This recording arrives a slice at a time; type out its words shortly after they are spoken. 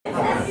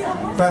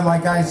But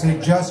like I say,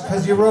 just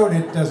because you wrote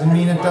it doesn't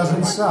mean it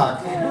doesn't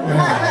suck.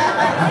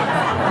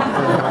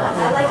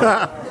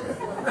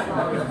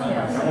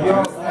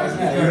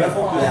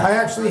 I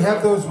actually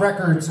have those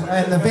records,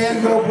 and the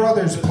Van Gogh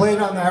brothers played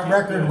on that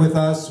record with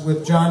us,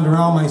 with John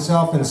Durrell,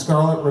 myself, and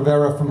Scarlett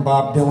Rivera from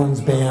Bob Dylan's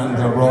band,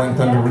 the Rolling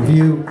Thunder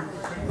Revue.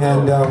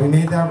 And we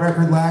made that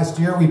record last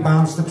year. We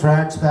bounced the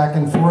tracks back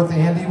and forth.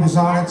 Andy was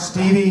on it,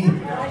 Stevie,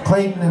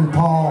 Clayton, and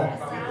Paul,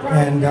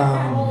 and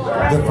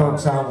the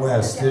folks out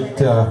west.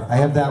 I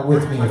have that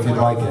with me if you'd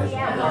like it.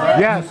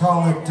 Yes. We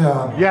call it,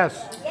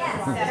 yes.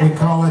 We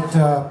call it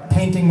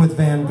Painting with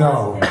Van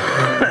Gogh.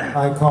 And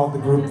I call the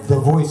group The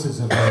Voices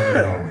of Van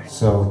Gogh.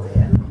 So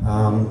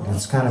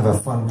it's kind of a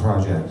fun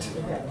project.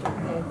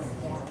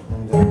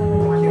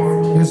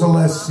 And, here's a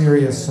less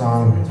serious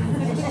song.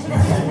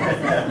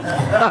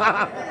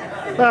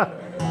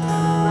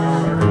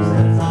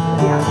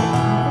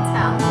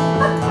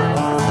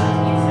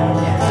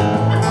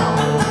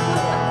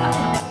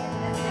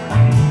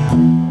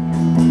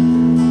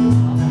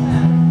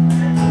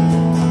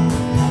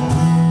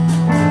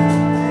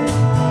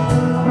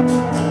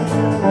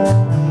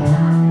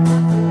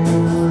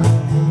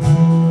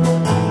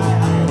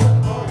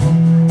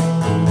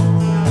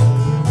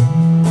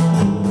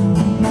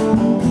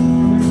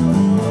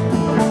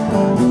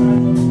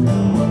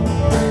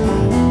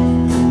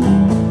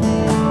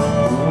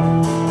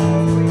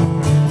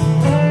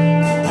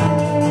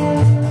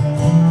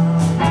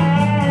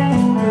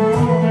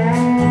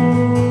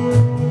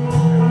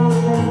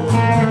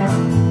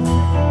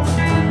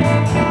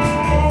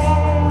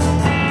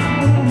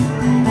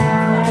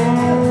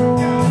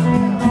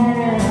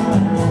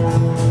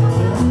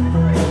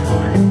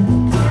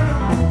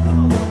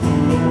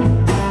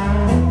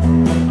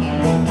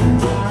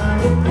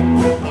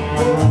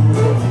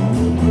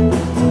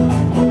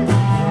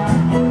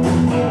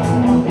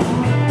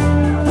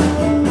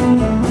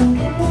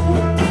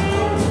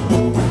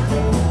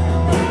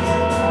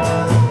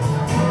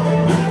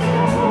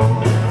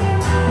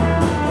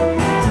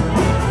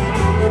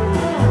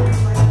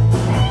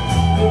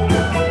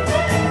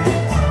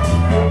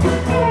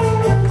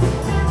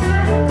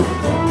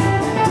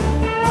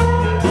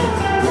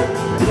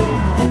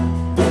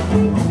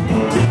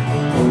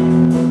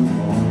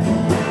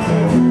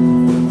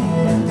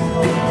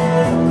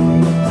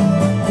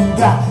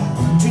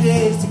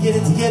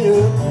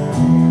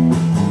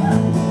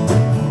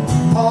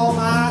 Pull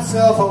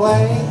myself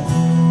away.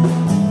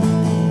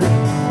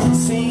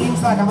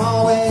 Seems like I'm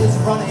always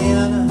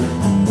running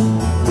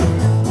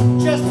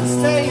just to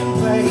stay in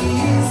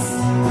place.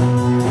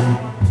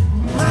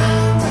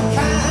 I'm the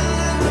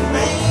kind of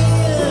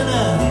man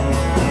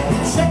who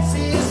checks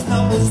his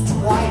numbers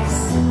twice.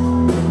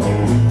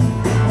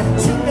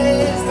 If 2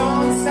 days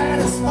don't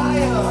satisfy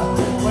you,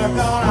 we're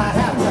gonna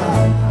have to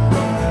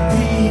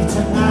leave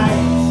tonight.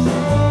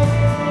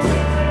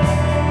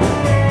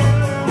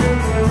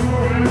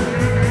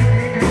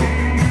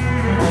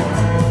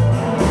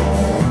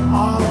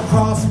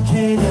 Across the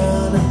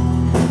canyon,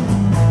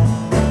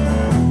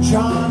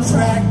 John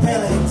track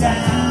belly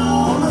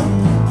down,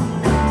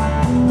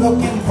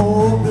 looking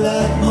for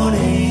blood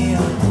money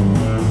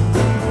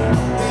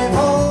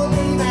before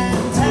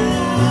leaving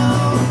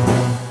town.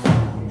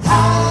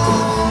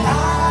 High,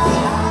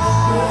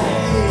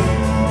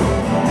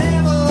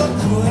 never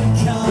could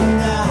come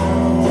down,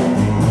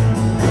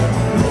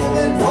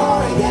 living for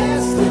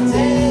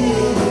yesterday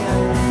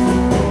that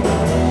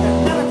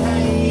never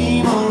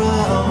came around.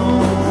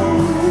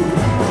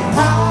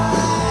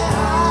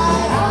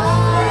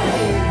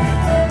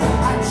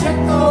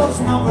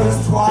 Numbers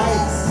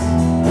twice,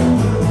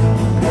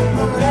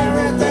 but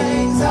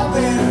everything's up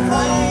in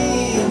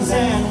flames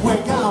and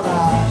we're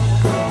gonna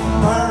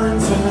burn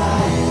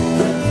tonight.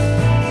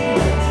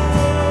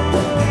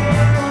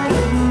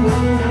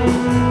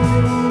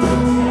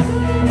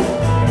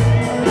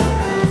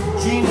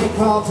 Jeannie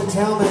called to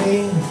tell me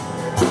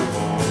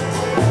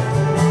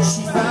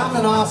she found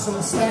an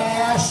awesome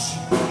stash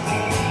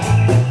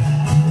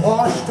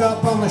washed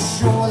up on the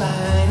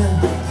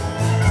shoreline.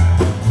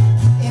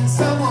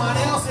 Someone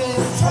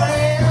else's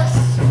trash.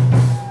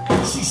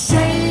 She's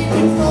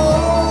shaking for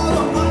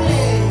the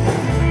money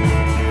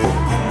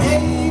and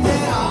gave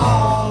it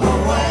all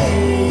away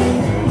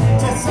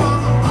to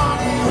some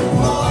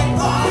unemployed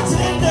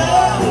bartender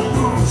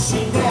who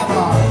she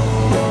never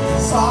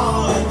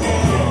saw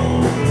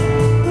again.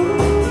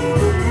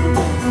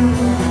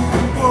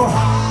 Oh,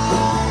 high,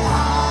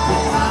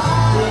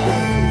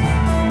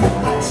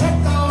 I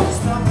checked those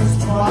numbers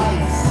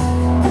twice.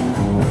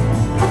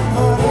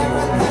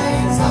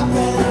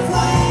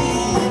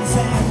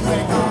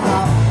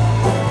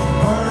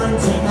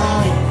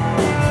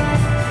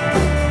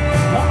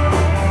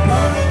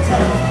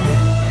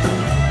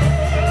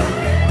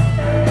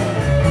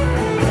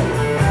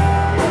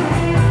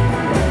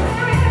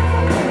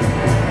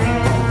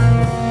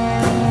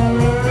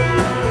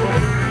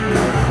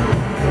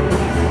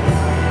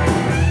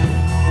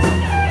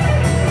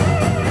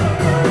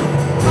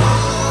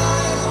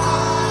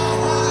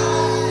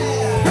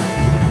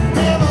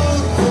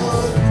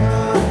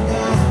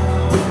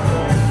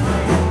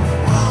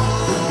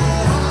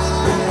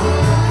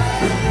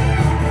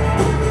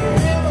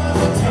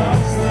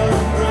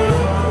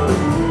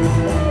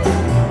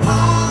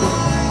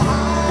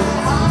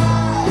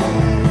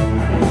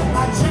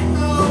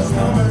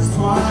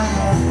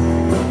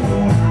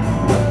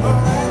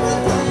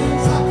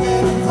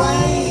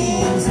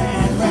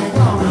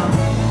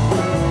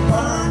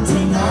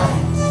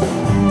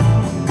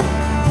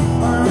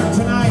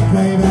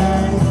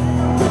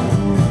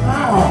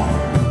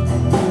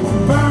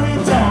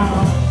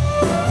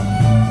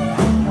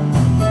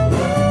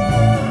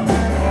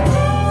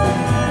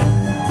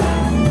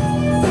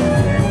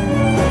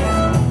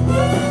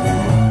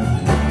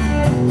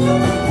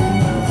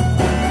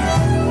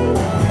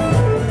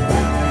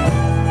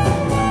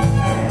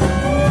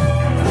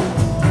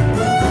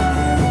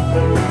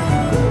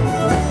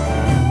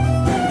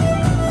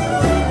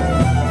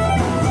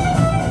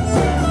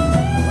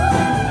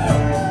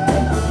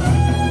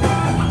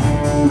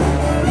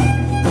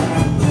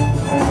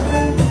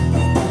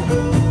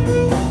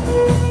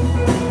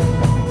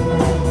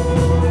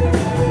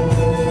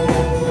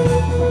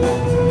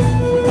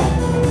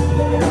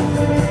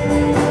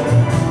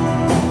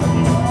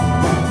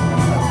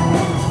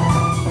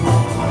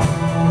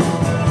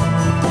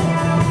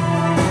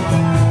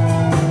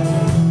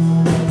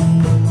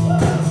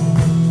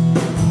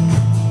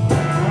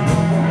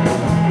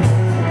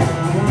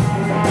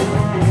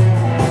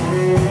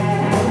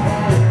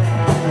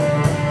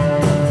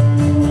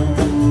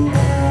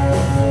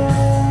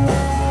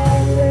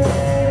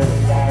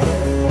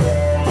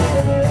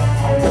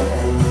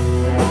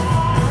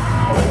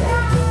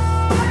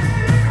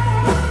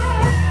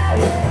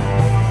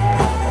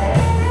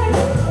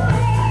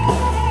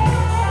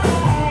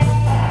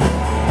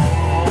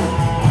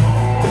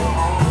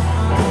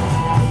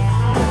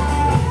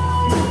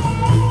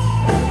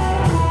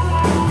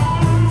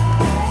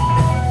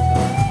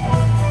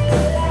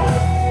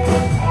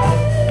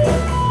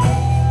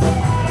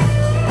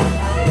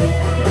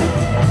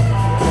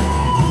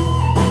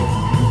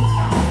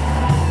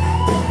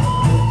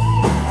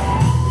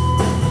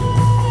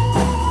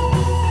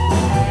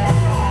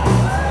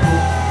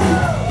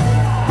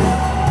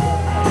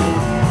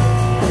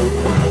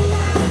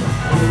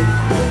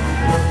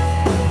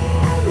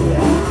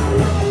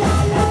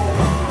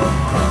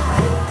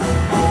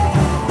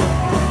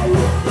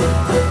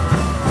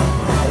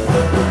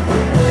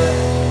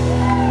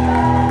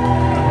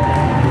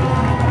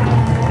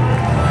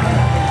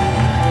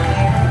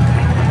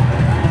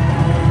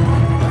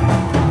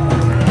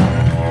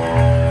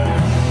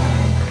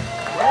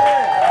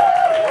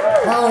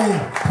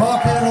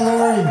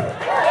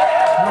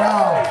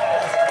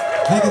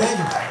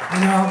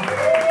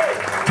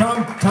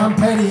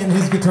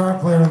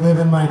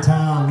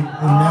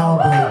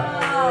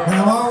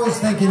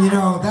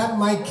 that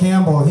Mike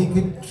Campbell, he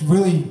could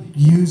really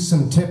use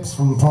some tips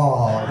from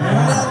Paul. No.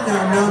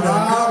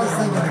 I was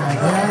thinking about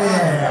that.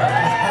 Yeah.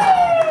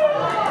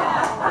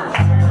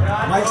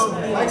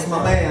 Mike's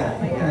my man.